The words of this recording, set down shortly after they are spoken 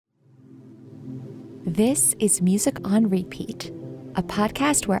This is Music on Repeat, a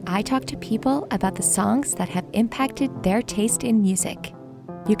podcast where I talk to people about the songs that have impacted their taste in music.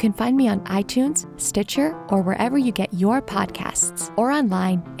 You can find me on iTunes, Stitcher, or wherever you get your podcasts, or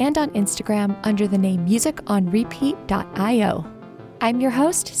online and on Instagram under the name musiconrepeat.io. I'm your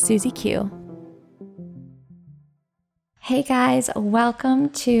host, Susie Q. Hey guys, welcome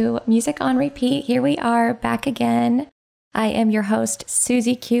to Music on Repeat. Here we are back again. I am your host,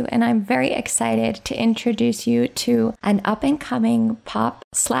 Susie Q, and I'm very excited to introduce you to an up-and-coming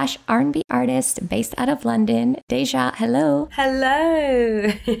pop/R&B artist based out of London, Deja. Hello. Hello.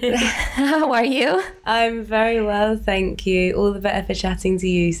 How are you? I'm very well, thank you. All the better for chatting to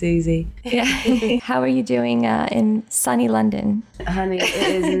you, Susie. Yeah. How are you doing in sunny London? Honey,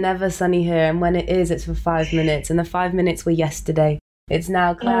 it is never sunny here, and when it is, it's for 5 minutes, and the 5 minutes were yesterday. It's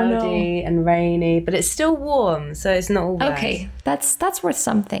now cloudy and rainy, but it's still warm, so it's not all bad. Okay, that's worth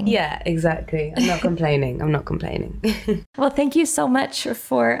something. Yeah, exactly. I'm not complaining. Well, thank you so much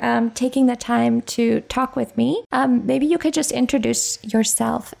for taking the time to talk with me. Maybe you could just introduce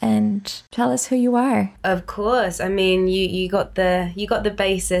yourself and tell us who you are. Of course. I mean, you got the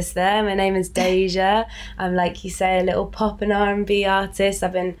basis there. My name is Deja. I'm, like you say, a little pop and R&B artist.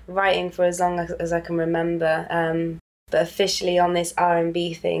 I've been writing for as long as I can remember. But officially on this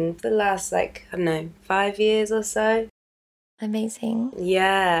R&B thing for the last, 5 years or so. Amazing.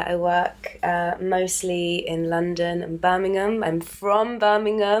 Yeah, I work mostly in London and Birmingham. I'm from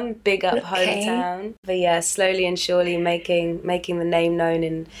Birmingham, big up hometown. But yeah, slowly and surely making the name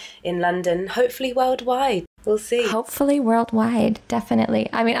known in London, hopefully worldwide. We'll see. Hopefully worldwide, definitely.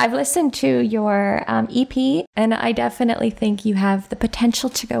 I mean, I've listened to your EP, and I definitely think you have the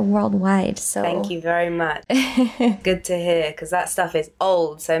potential to go worldwide. So thank you very much. Good to hear, because that stuff is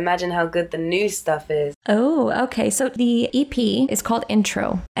old. So imagine how good the new stuff is. Oh, okay. So the EP is called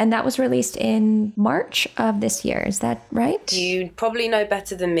Intro, and that was released in March of this year. Is that right? You probably know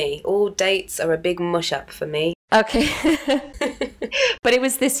better than me. All dates are a big mush up for me. Okay. But it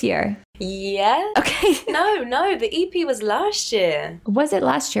was this year. Yeah. Okay. No, the EP was last year. Was it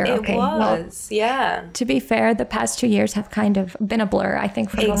last year? It was, yeah. To be fair, the past 2 years have kind of been a blur, I think,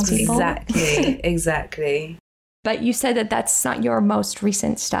 for most people. Exactly. But you said that that's not your most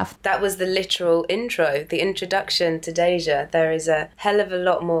recent stuff. That was the literal intro, the introduction to Deja. There is a hell of a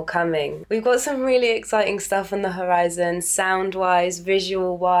lot more coming. We've got some really exciting stuff on the horizon, sound-wise,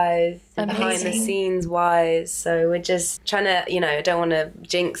 visual-wise, behind-the-scenes-wise. So we're just trying to, I don't want to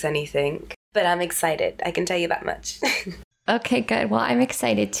jinx anything, but I'm excited. I can tell you that much. Okay, good. Well, I'm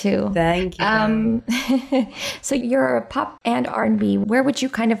excited too. Thank you. So you're a pop and R&B. Where would you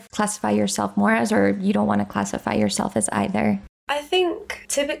kind of classify yourself more as, or you don't want to classify yourself as either? I think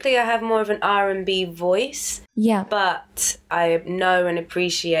typically I have more of an R&B voice. Yeah. But I know and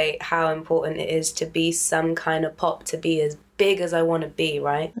appreciate how important it is to be some kind of pop, to be as big as I want to be,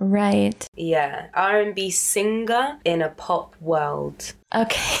 right? Right. Yeah. R&B singer in a pop world.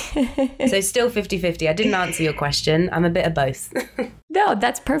 Okay. So still 50-50. I didn't answer your question. I'm a bit of both. No,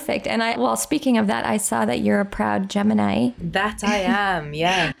 that's perfect. And speaking of that, I saw that you're a proud Gemini. That I am,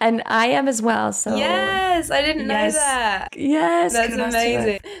 yeah. And I am as well, so... Yes, I didn't know that. Yes. That's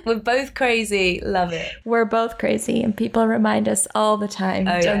amazing. We're both crazy. Love it. We're both crazy, and people remind us all the time.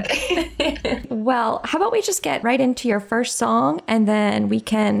 Oh, yeah. Well, how about we just get right into your first song, and then we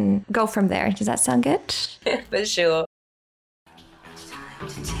can go from there. Does that sound good? For sure.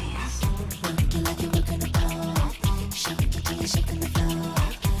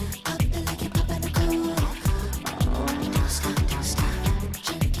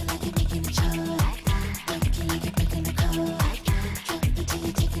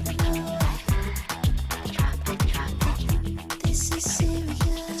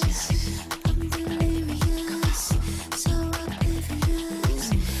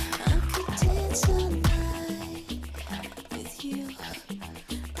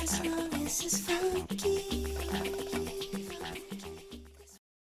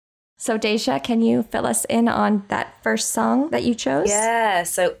 So Deja, can you fill us in on that first song that you chose? Yeah,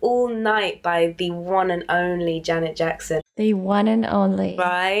 so All Night by the one and only Janet Jackson. The one and only.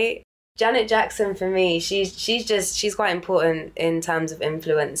 Right? Janet Jackson, for me, she's quite important in terms of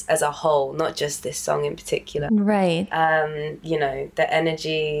influence as a whole, not just this song in particular. Right. The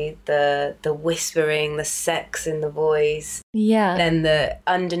energy, the whispering, the sex in the voice. Yeah. Then the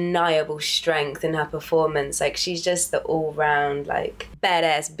undeniable strength in her performance. Like, she's just the all-round,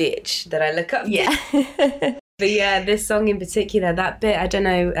 badass bitch that I look up to. Yeah. But yeah, this song in particular, that bit, I don't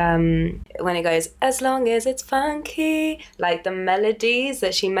know, when it goes, as long as it's funky, the melodies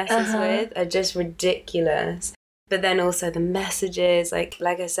that she messes with are just ridiculous. but then also the messages, like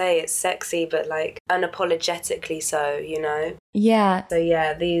I say, it's sexy, but like unapologetically so, you know? Yeah. So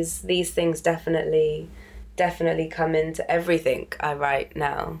yeah, these things definitely come into everything I write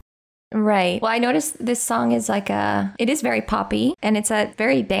now. Right. Well, I noticed this song is it is very poppy and it's a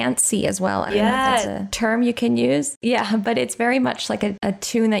very dancey as well. I don't know if that's a term you can use. Yeah, but it's very much like a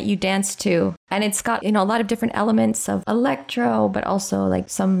tune that you dance to. And it's got, a lot of different elements of electro, but also like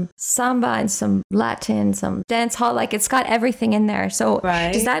some samba and some Latin, some dance hall. Like it's got everything in there. So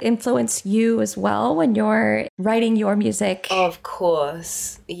does that influence you as well when you're writing your music? Of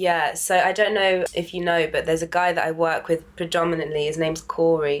course. Yeah. So I don't know if you know, but there's a guy that I work with predominantly. His name's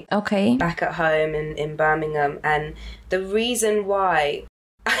Corey. Okay. Back at home in Birmingham. And the reason why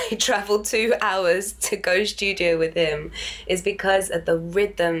I traveled 2 hours to go studio with him is because of the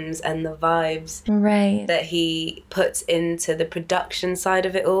rhythms and the vibes that he puts into the production side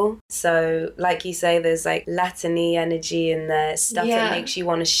of it all. So like you say, there's like Latin-y energy in there, stuff that makes you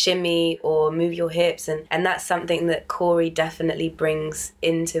want to shimmy or move your hips, and that's something that Corey definitely brings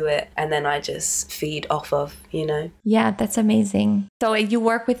into it, and then I just feed off of, Yeah, that's amazing. So you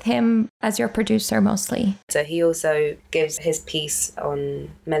work with him as your producer mostly? So he also gives his piece on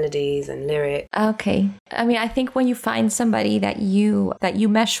melodies and lyrics. Okay. I mean, I think when you find somebody that you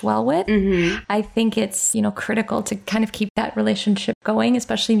mesh well with, I think it's, critical to kind of keep that relationship going,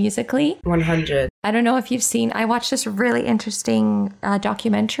 especially musically. 100. I don't know if you've seen, I watched this really interesting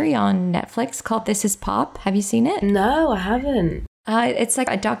documentary on Netflix called This Is Pop. Have you seen it? No, I haven't. It's like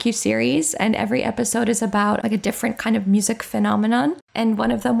a docu-series, and every episode is about like a different kind of music phenomenon. And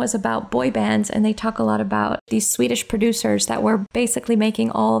one of them was about boy bands, and they talk a lot about these Swedish producers that were basically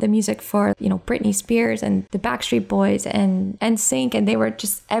making all the music for, Britney Spears and the Backstreet Boys and NSYNC, and they were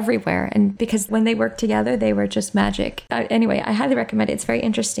just everywhere. And because when they worked together, they were just magic. Anyway, I highly recommend it. It's very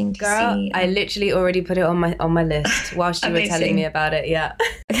interesting to see. I literally already put it on my list whilst you were telling me about it. Yeah.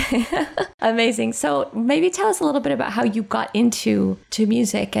 Amazing. So maybe tell us a little bit about how you got into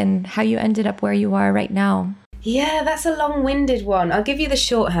music and how you ended up where you are right now. Yeah, that's a long-winded one. I'll give you the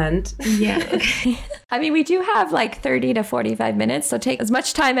shorthand. Yeah, okay. I mean, we do have like 30 to 45 minutes, so take as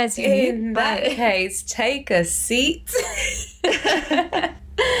much time as you need. In that case, take a seat.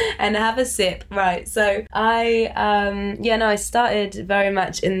 And have a sip. Right. So I started very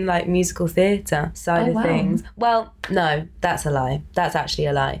much in like musical theatre side of things. Well, no, that's a lie. That's actually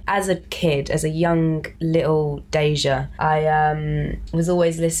a lie. As a kid, as a young little Deja, I was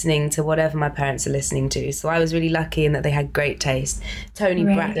always listening to whatever my parents are listening to. So I was really lucky in that they had great taste. Tony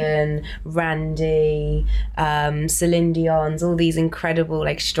Braxton, Randy, Celine Dion's, all these incredible,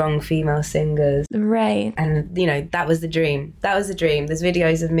 like strong female singers. Right. And, that was the dream. That was the dream. There's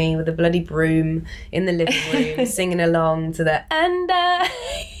videos of me with a bloody broom in the living room singing along to the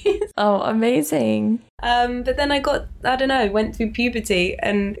Oh, amazing. But then went through puberty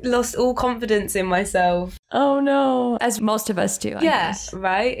and lost all confidence in myself. Oh no. As most of us do, I guess.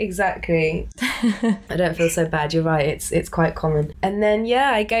 Right, exactly. I don't feel so bad, you're right, it's quite common. And then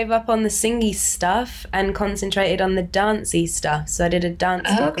I gave up on the singy stuff and concentrated on the dancey stuff. So I did a dance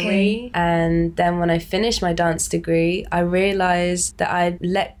degree, and then when I finished my dance degree, I realised that I'd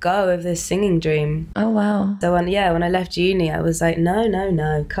let go of this singing dream. Oh wow. So when I left uni, I was like,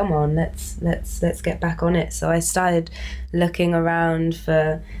 no, come on, let's get back on it. So I started looking around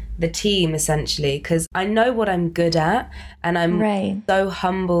for the team, essentially, because I know what I'm good at, and I'm so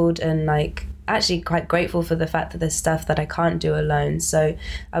humbled and like actually quite grateful for the fact that there's stuff that I can't do alone. So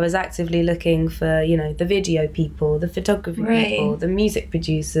I was actively looking for the video people, the photography people, the music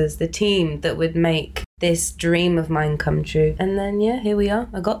producers, the team that would make this dream of mine come true. And then here we are,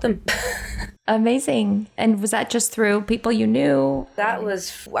 I got them. Amazing. And was that just through people you knew?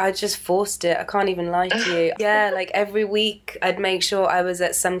 I just forced it. I can't even lie to you. Yeah, like every week I'd make sure I was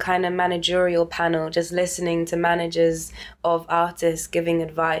at some kind of managerial panel, just listening to managers of artists giving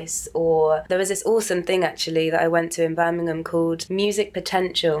advice. Or there was this awesome thing actually that I went to in Birmingham called Music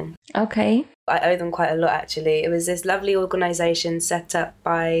Potential. Okay. I owe them quite a lot, actually. It was this lovely organisation set up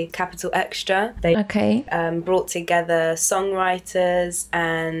by Capital Extra. They brought together songwriters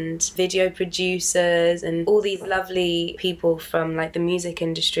and video producers and all these lovely people from like the music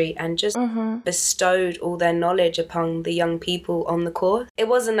industry, and just bestowed all their knowledge upon the young people on the course. It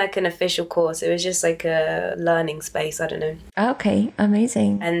wasn't like an official course. It was just like a learning space. I don't know. Okay,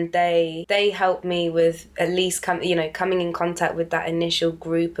 amazing. And they helped me with at least coming in contact with that initial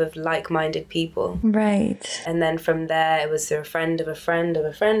group of like-minded people. Right. And then from there, it was through a friend of a friend of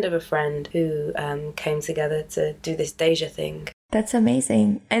a friend of a friend who came together to do this Deja thing. That's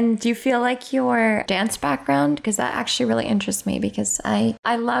amazing. And do you feel like your dance background, because that actually really interests me, because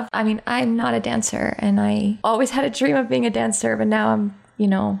I'm not a dancer and I always had a dream of being a dancer, but now I'm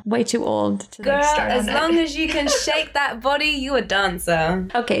way too old to Girl, start as long as you can shake that body, you a dancer.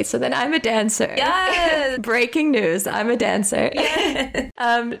 Okay, so then I'm a dancer. Yes. Breaking news, I'm a dancer. Yeah.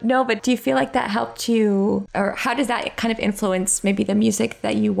 No, but do you feel like that helped you, or how does that kind of influence maybe the music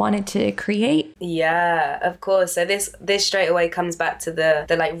that you wanted to create? Yeah, of course. So this straight away comes back to the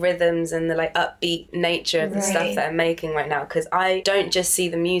like rhythms and the like upbeat nature of the stuff that I'm making right now, because I don't just see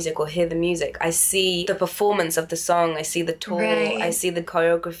the music or hear the music. I see the performance of the song. I see the tour. I see the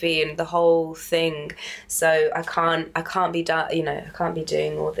choreography and the whole thing. So I can't be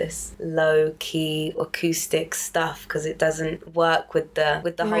doing all this low key acoustic stuff, because it doesn't work with the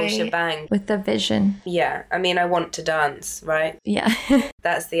whole shebang, with the vision. Yeah, I mean, I want to dance, right? Yeah.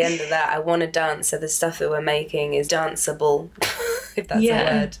 That's the end of that. I want to dance, so the stuff that we're making is danceable. If that's a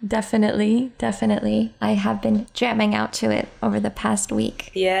word. Definitely. I have been jamming out to it over the past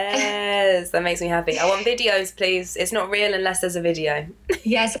week. Yes, that makes me happy. I want videos, please. It's not real unless there's a video.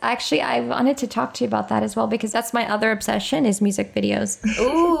 Yes, actually, I wanted to talk to you about that as well, because that's my other obsession is music videos.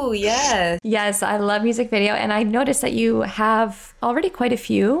 Ooh, yes. Yes, I love music video, and I noticed that you have already quite a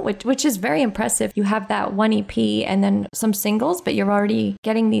few, which is very impressive. You have that one EP and then some singles, but you're already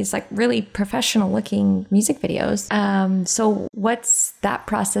getting these like really professional looking music videos. So what's that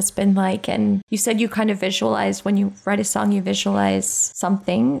process been like? And you said you kind of visualize, when you write a song, you visualize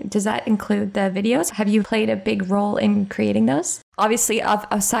something. Does that include the videos? Have you played a big role in creating those? Obviously,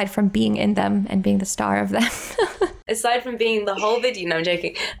 aside from being in them and being the star of them. Aside from being the whole video, no, I'm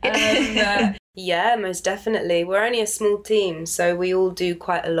joking. Yeah, most definitely. We're only a small team, so we all do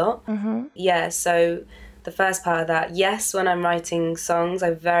quite a lot. Mm-hmm. Yeah, so the first part of that, yes, when I'm writing songs,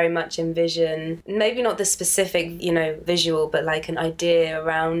 I very much envision, maybe not the specific, visual, but like an idea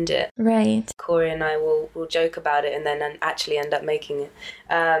around it. Right. Corey and I will joke about it and then actually end up making it.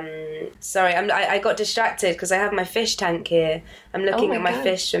 Sorry, I got distracted because I have my fish tank here. I'm looking at my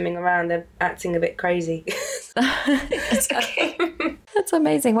fish swimming around. They're acting a bit crazy. That's okay. That's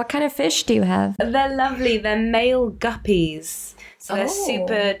amazing. What kind of fish do you have? They're lovely. They're male guppies. So they're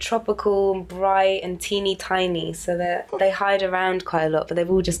super tropical, bright, and teeny tiny. So they hide around quite a lot, but they've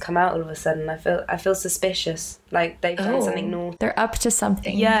all just come out all of a sudden. I feel suspicious, like they've done something naughty. They're up to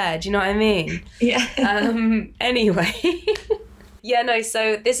something. Yeah, do you know what I mean? Yeah. Anyway. Yeah, no,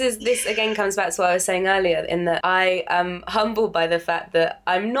 so this again comes back to what I was saying earlier, in that I am humbled by the fact that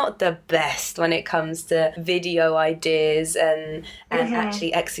I'm not the best when it comes to video ideas and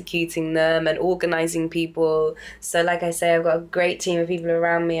actually executing them and organising people. So like I say, I've got a great team of people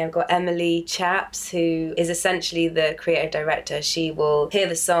around me. I've got Emily Chaps, who is essentially the creative director. She will hear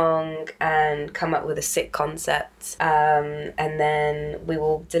the song and come up with a sick concept, and then we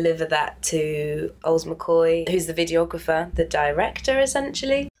will deliver that to Ols McCoy, who's the videographer, the director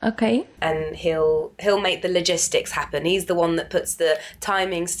essentially. Okay. And he'll make the logistics happen. He's the one that puts the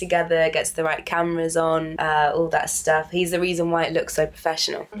timings together, gets the right cameras on, all that stuff. He's the reason why it looks so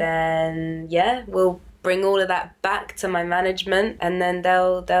professional. Then we'll bring all of that back to my management, and then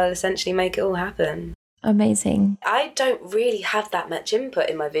they'll essentially make it all happen. Amazing. I don't really have that much input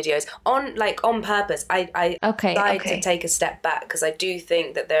in my videos on purpose. I like to take a step back, because I do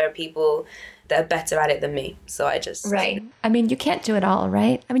think that there are people that are better at it than me. So I just... Right. I mean, you can't do it all,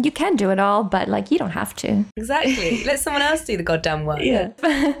 right? I mean, you can do it all, but you don't have to. Exactly. Let someone else do the goddamn work. Yeah.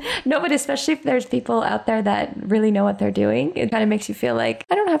 No, but especially if there's people out there that really know what they're doing, it kind of makes you feel like,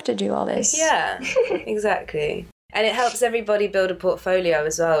 I don't have to do all this. Yeah, exactly. And it helps everybody build a portfolio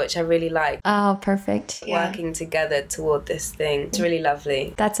as well, which I really like. Oh, perfect. Working together toward this thing. It's really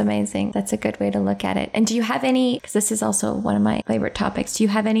lovely. That's amazing. That's a good way to look at it. And do you have any, because this is also one of my favorite topics, do you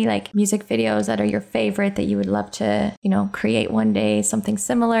have any music videos that are your favorite that you would love to, create one day, something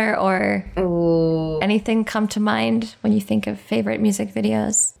similar, or anything come to mind when you think of favorite music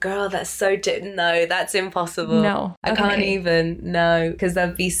videos? Girl, that's so... No, that's impossible. No. I can't even. No. Because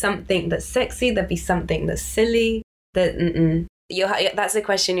there'll be something that's sexy, there'll be something that's silly. That's a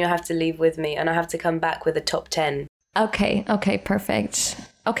question you have to leave with me, and I have to come back with a top 10. Okay, perfect.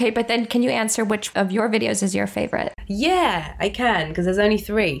 Okay, but then can you answer which of your videos is your favorite? Yeah, I can, because there's only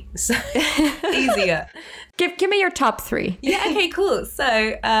 3. So easier. Give me your top 3. Yeah, okay, cool.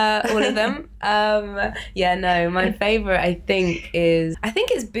 So all of them. My favorite I think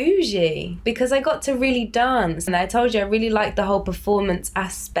it's Bougie, because I got to really dance, and I told you I really like the whole performance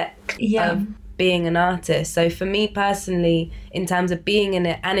aspect of being an artist. So for me personally, in terms of being in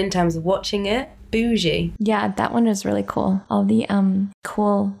it and in terms of watching it, bougie. Yeah, that one was really cool. All the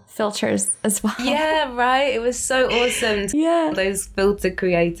cool filters as well. Yeah, right. It was so awesome. Yeah. Those filter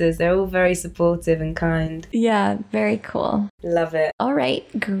creators, they're all very supportive and kind. Yeah, very cool. Love it. All right,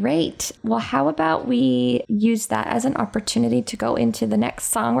 great. Well, how about we use that as an opportunity to go into the next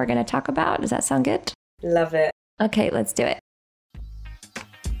song we're going to talk about? Does that sound good? Love it. Okay, let's do it.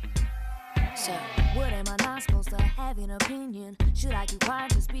 So, what am I not supposed to have an opinion? Should I keep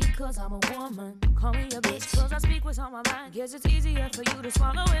quiet just because I'm a woman? Call me a bitch cause I speak what's on my mind. Guess it's easier for you to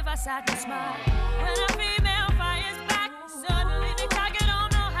swallow if I sat and smile. When a female fires back, suddenly they target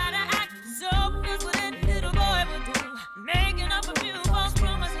don't know how to act. So that's what that little boy would do, making up a few false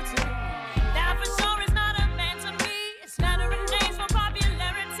promises too. That for sure is not a man to me. It's flattering names for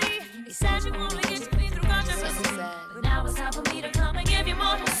popularity. He says you only get to me through controversy, but now it's time for me to come and give you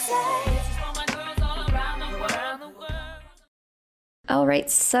more to say. All right,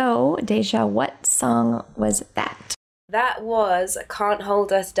 so Deja, what song was that? That was Can't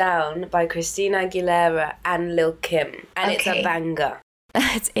Hold Us Down by Christina Aguilera and Lil Kim. And It's a banger.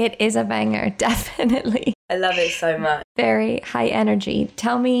 It is a banger, definitely. I love it so much. Very high energy.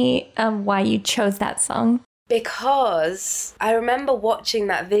 Tell me why you chose that song. Because I remember watching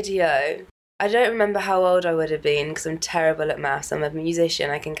that video. I don't remember how old I would have been because I'm terrible at maths. I'm a musician.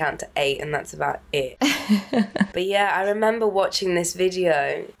 I can count to 8 and that's about it. But yeah, I remember watching this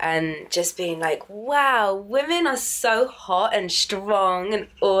video and just being like, wow, women are so hot and strong and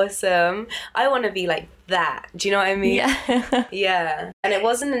awesome. I want to be like that. Do you know what I mean? Yeah. Yeah. And it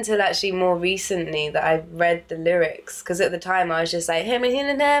wasn't until actually more recently that I read the lyrics, because at the time I was just like, didn't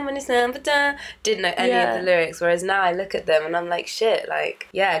know any of the lyrics, whereas now I look at them and I'm like, shit, like,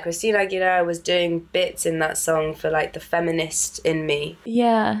 yeah, Christina Aguilera was doing bits in that song for like the feminist in me.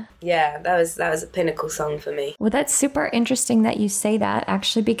 Yeah. Yeah, that was a pinnacle song for me. Well, that's super interesting that you say that,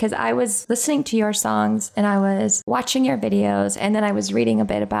 actually, because I was listening to your songs and I was watching your videos, and then I was reading a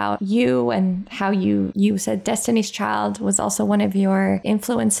bit about you and how you said Destiny's Child was also one of your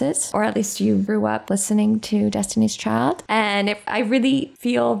influences, or at least you grew up listening to Destiny's Child. And I really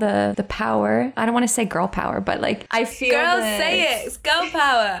feel the power. I don't want to say girl power, but like I feel say it. It's girl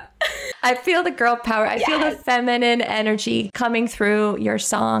power. I feel the girl power. I feel the feminine energy coming through your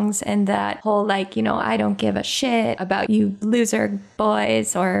songs, and that whole like, you know, I don't give a shit about you loser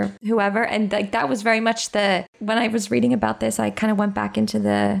boys or whoever. And like that was very much when I was reading about this, I kind of went back into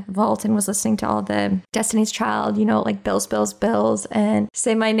the vault and was listening to all the Destiny's Child, you know, like Bills, Bills, Bills and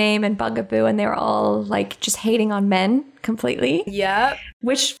Say My Name and Bugaboo. And they were all like just hating on men completely. Yeah.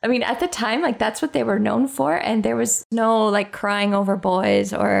 Which, I mean, at the time, like that's what they were known for. And there was no like crying over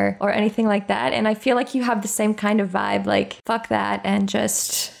boys or anything like that. And I feel like you have the same kind of vibe, like fuck that. And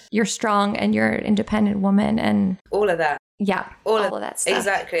just you're strong and you're an independent woman and all of that. Yeah, all of that stuff.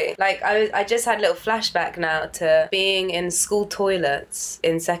 Exactly. Like I just had a little flashback now to being in school toilets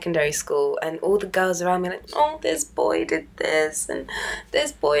in secondary school, and all the girls around me like, oh, this boy did this and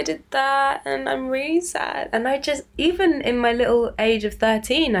this boy did that, and I'm really sad. And I just, even in my little age of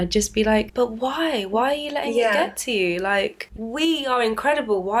 13, I'd just be like, but why? Why are you letting it get to you? Like, we are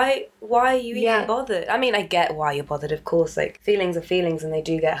incredible. Why are you even bothered? I mean, I get why you're bothered, of course. Like, feelings are feelings and they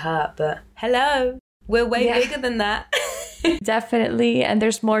do get hurt, but hello, we're way bigger than that. Definitely. And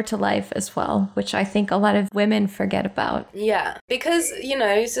there's more to life as well, which I think a lot of women forget about. Yeah, because, you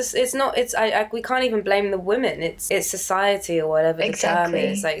know, we can't even blame the women. It's society or whatever the term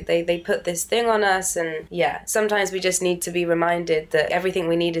is. Like they put this thing on us, and sometimes we just need to be reminded that everything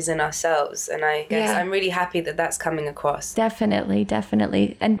we need is in ourselves. And I guess I'm really happy that that's coming across. Definitely,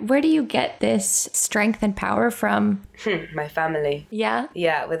 definitely. And where do you get this strength and power from? My family. Yeah?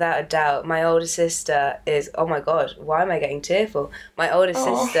 Yeah, without a doubt. My older sister is, oh my God, why am I getting tearful? My older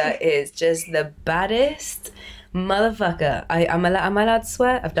sister is just the baddest motherfucker. Am I allowed to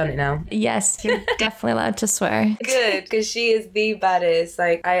swear? I've done it now. Yes, you're definitely allowed to swear. Good, because she is the baddest.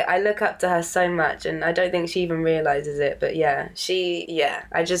 Like, I look up to her so much, and I don't think she even realizes it, but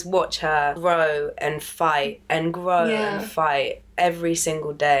I just watch her grow and fight and grow and fight every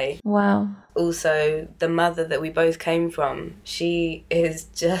single day. Wow. Also, the mother that we both came from, she is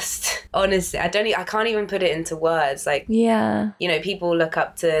just, honestly, I can't even put it into words. Like, you know, people look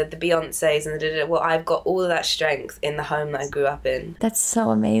up to the Beyoncés and well, I've got all of that strength in the home that I grew up in. That's so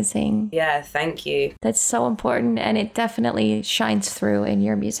amazing. Yeah, thank you. That's so important, and it definitely shines through in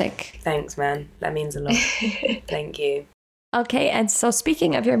your music. Thanks, man. That means a lot. Thank you. Okay, and so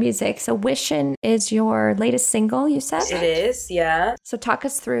speaking of your music, so Wishin' is your latest single, you said? It is, yeah. So talk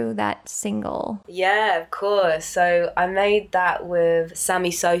us through that single. Yeah, of course. So I made that with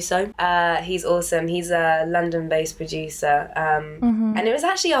Sammy Soso. He's awesome. He's a London-based producer. And it was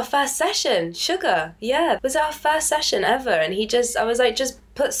actually our first session, Sugar. Yeah, it was our first session ever. And I was like, just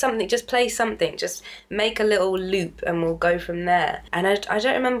put something, just play something, just make a little loop and we'll go from there. And I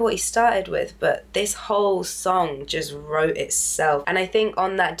don't remember what he started with, but this whole song just wrote itself. And I think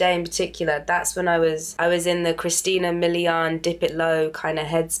on that day in particular, that's when I was in the Christina Milian Dip It Low kind of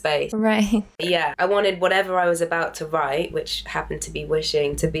headspace. Right. Yeah, I wanted whatever I was about to write, which happened to be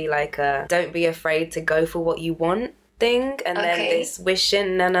Wishing, to be like a don't be afraid to go for what you want thing. And then this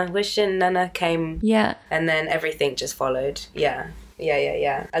wishing nana came. Yeah. And then everything just followed. Yeah.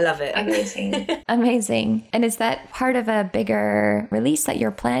 I love it. Amazing. Amazing. And is that part of a bigger release that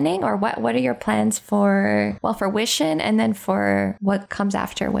you're planning, or what are your plans for Wishin' and then for what comes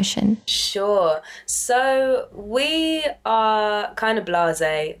after Wishin'? Sure. So we are kind of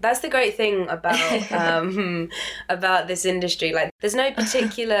blasé. That's the great thing about this industry. Like, there's no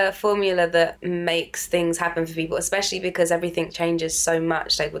particular formula that makes things happen for people, especially because everything changes so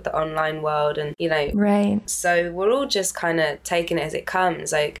much, like with the online world and, Right. So we're all just kind of taking it as it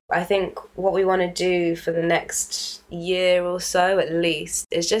comes. Like, I think what we want to do for the next year or so at least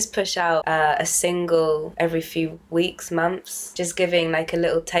is just push out a single every few weeks, months, just giving like a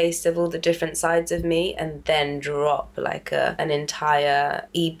little taste of all the different sides of me, and then drop like an entire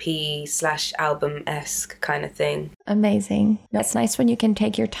EP/album-esque kind of thing. Amazing. It's nice when you can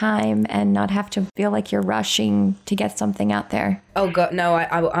take your time and not have to feel like you're rushing to get something out there. Oh God, no,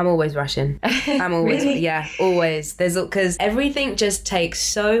 I'm always rushing. I'm always, Really? Yeah, always. Because everything just takes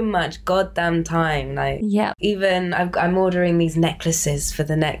so much goddamn time. Like, yeah. Even I'm ordering these necklaces for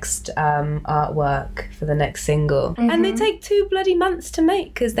the next artwork for the next single, and they take 2 bloody months to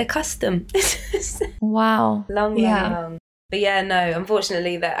make because they're custom. Wow. Long. But yeah, no,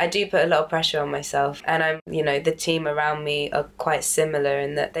 unfortunately that I do put a lot of pressure on myself, and the team around me are quite similar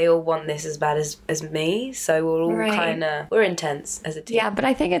in that they all want this as bad as me. So we're all we're intense as a team. Yeah, but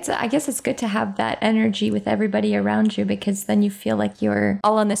I think I guess it's good to have that energy with everybody around you, because then you feel like you're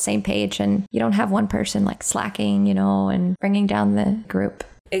all on the same page and you don't have one person like slacking, and bringing down the group.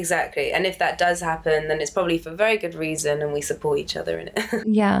 Exactly. And if that does happen, then it's probably for very good reason and we support each other in it.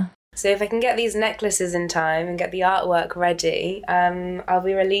 Yeah. So if I can get these necklaces in time and get the artwork ready, I'll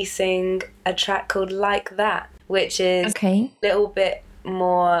be releasing a track called Like That, which is a little bit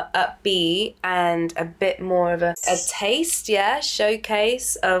more upbeat and a bit more of a taste,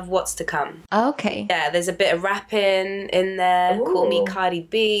 showcase of what's to come. Okay. Yeah, there's a bit of rapping in there. Ooh. Call me Cardi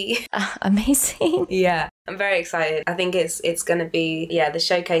B. Amazing. Yeah. I'm very excited. I think it's going to be, the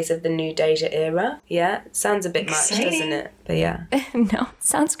showcase of the new Deja era. Yeah, it sounds a bit much, doesn't it? But yeah. No,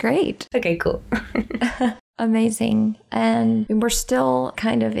 sounds great. Okay, cool. Amazing. And we're still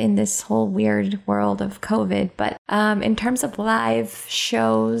kind of in this whole weird world of COVID, but in terms of live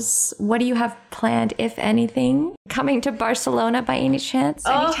shows, what do you have planned, if anything? Coming to Barcelona by any chance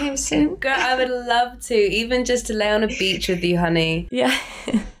anytime soon? Girl, I would love to, even just to lay on a beach with you, honey. Yeah.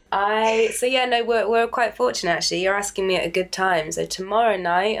 We're quite fortunate actually. You're asking me at a good time. So tomorrow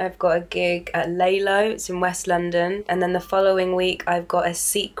night I've got a gig at Laylo, it's in West London, and then the following week I've got a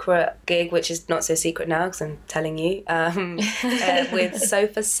secret gig, which is not so secret now because I'm telling you, with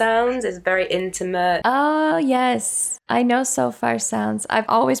Sofa Sounds. It's very intimate. Oh yes, I know Sofa Sounds. I've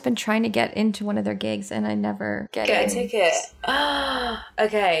always been trying to get into one of their gigs and I never get a ticket.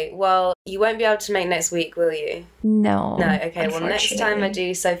 Okay, well, you won't be able to make next week, will you? No. Okay, well, next time I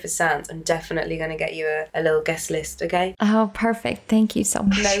do Sofa Sounds, I'm definitely going to get you a little guest list, okay? Oh, perfect. Thank you so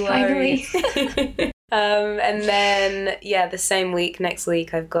much. No worries. And then, the same week, next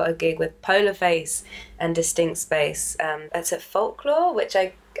week, I've got a gig with Polar Face and Distinct Space. That's at Folklore, which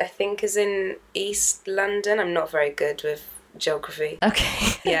I think is in East London. I'm not very good with geography.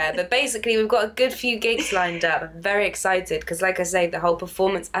 Okay. Yeah, but basically we've got a good few gigs lined up. I'm very excited because, like I say, the whole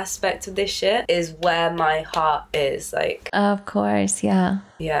performance aspect of this shit is where my heart is. Like, of course, yeah.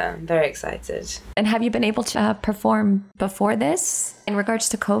 Yeah, I'm very excited. And have you been able to perform before this in regards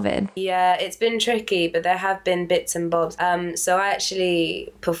to COVID? Yeah, it's been tricky, but there have been bits and bobs. So I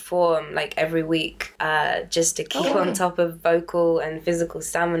actually perform like every week just to keep on top of vocal and physical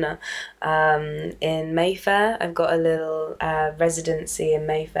stamina. In Mayfair, I've got a little residency in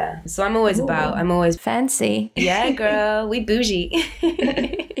Mayfair. So I'm always I'm always fancy. Yeah, girl, we bougie.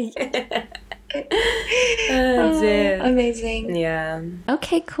 That's it. Amazing. Yeah.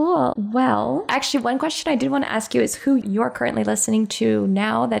 Okay, cool. Well, actually, one question I did want to ask you is who you're currently listening to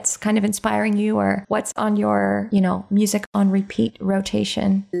now that's kind of inspiring you, or what's on your, music on repeat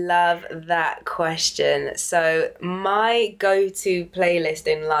rotation? Love that question. So my go-to playlist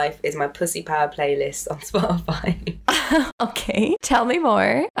in life is my Pussy Power playlist on Spotify. Okay, tell me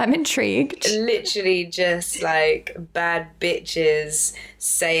more. I'm intrigued. Literally just like bad bitches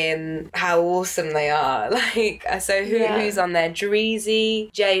saying how awesome they are. Like, so who's on there?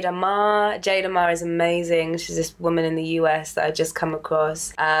 Dreezy, Jada Ma. Jada Ma is amazing. She's this woman in the US that I just come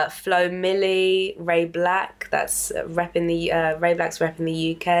across. Flo Milli, Ray Black. That's repping the Ray Black's repping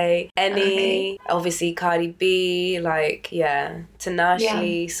the UK. Any, obviously Cardi B. Like,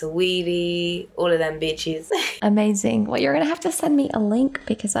 Tinashe, Saweetie, all of them bitches. Amazing. Well, you're gonna have to send me a link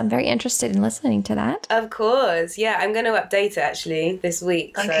because I'm very interested in listening to that. Of course. Yeah, I'm going to update it actually this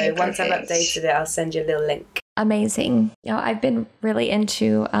week. Okay, so once I've updated it, I'll send you a little link. Amazing. I've been really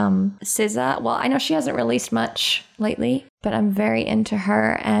into SZA. Well, I know she hasn't released much lately, but I'm very into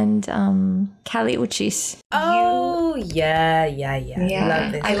her and Kali Uchis. Oh, yeah.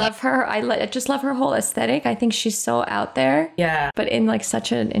 Love this. I love her. I just love her whole aesthetic. I think she's so out there. Yeah. But in like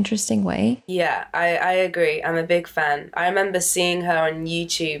such an interesting way. Yeah, I agree. I'm a big fan. I remember seeing her on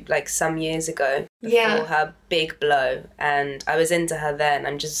YouTube like some years ago before her big blow, and I was into her then.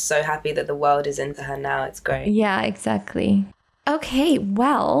 I'm just so happy that the world is into her now. It's great. Yeah, exactly. Okay,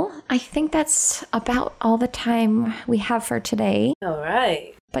 well, I think that's about all the time we have for today. All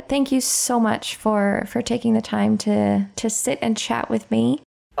right. But thank you so much for taking the time to sit and chat with me.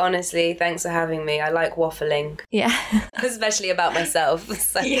 Honestly, thanks for having me. I like waffling. Yeah. Especially about myself.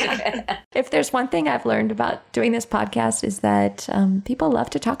 So. Yeah. If there's one thing I've learned about doing this podcast is that people love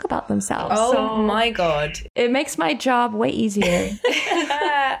to talk about themselves. Oh my God. It makes my job way easier.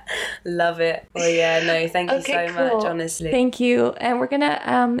 Love it. Well, yeah, no, thank you so much, honestly. Thank you. And we're going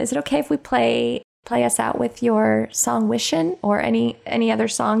to, is it okay if we play us out with your song Wishin', or any other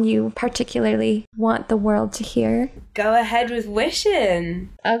song you particularly want the world to hear? Go ahead with Wishin'.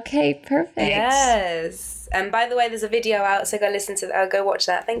 Okay, perfect. Yes. And by the way, there's a video out, so go watch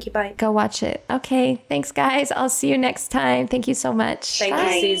that. Thank you, bye. Go watch it. Okay, thanks guys. I'll see you next time. Thank you so much. Thank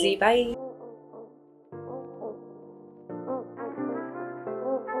you, Susie. Bye.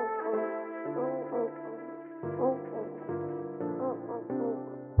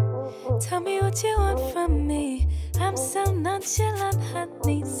 Tell me what you want from me. I'm so nonchalant,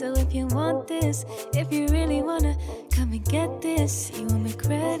 honey. So if you want this, if you really wanna come and get this, you want me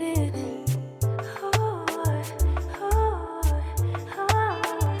credit.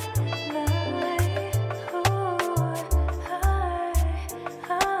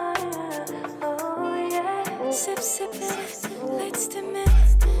 Sip, sippin', lights dim it,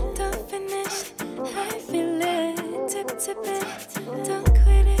 don't finish. I feel it, tip, tip it, don't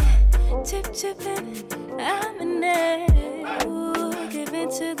quit it. Chip, chippin', I'm in it. Ooh, give in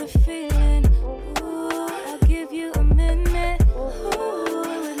to the feeling. Ooh, I'll give you a minute.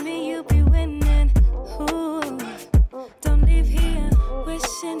 Ooh, with me you'll be winning. Ooh, don't leave here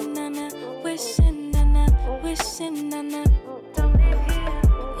wishing, na-na, wishing, na-na, wishing, na-na. Don't leave here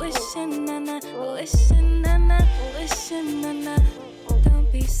wishing, na-na, wishing, na-na, wishing, na-na.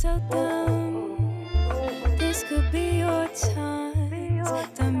 Don't be so dumb. This could be your time.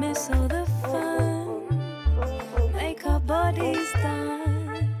 Don't miss all the fun. Make our bodies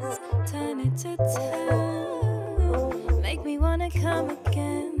dance. Turn it to town. Make me wanna come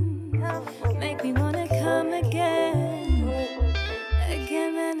again. Make me wanna come again.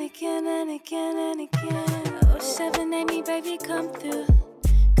 Again and again and again and again. Oh, Chevrolet me, baby, come through.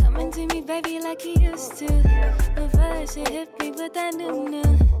 Come into me, baby, like you used to. Reverse, you hit me with that new.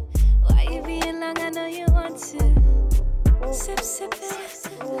 Why you being long? I know you want to. Sip, sip it.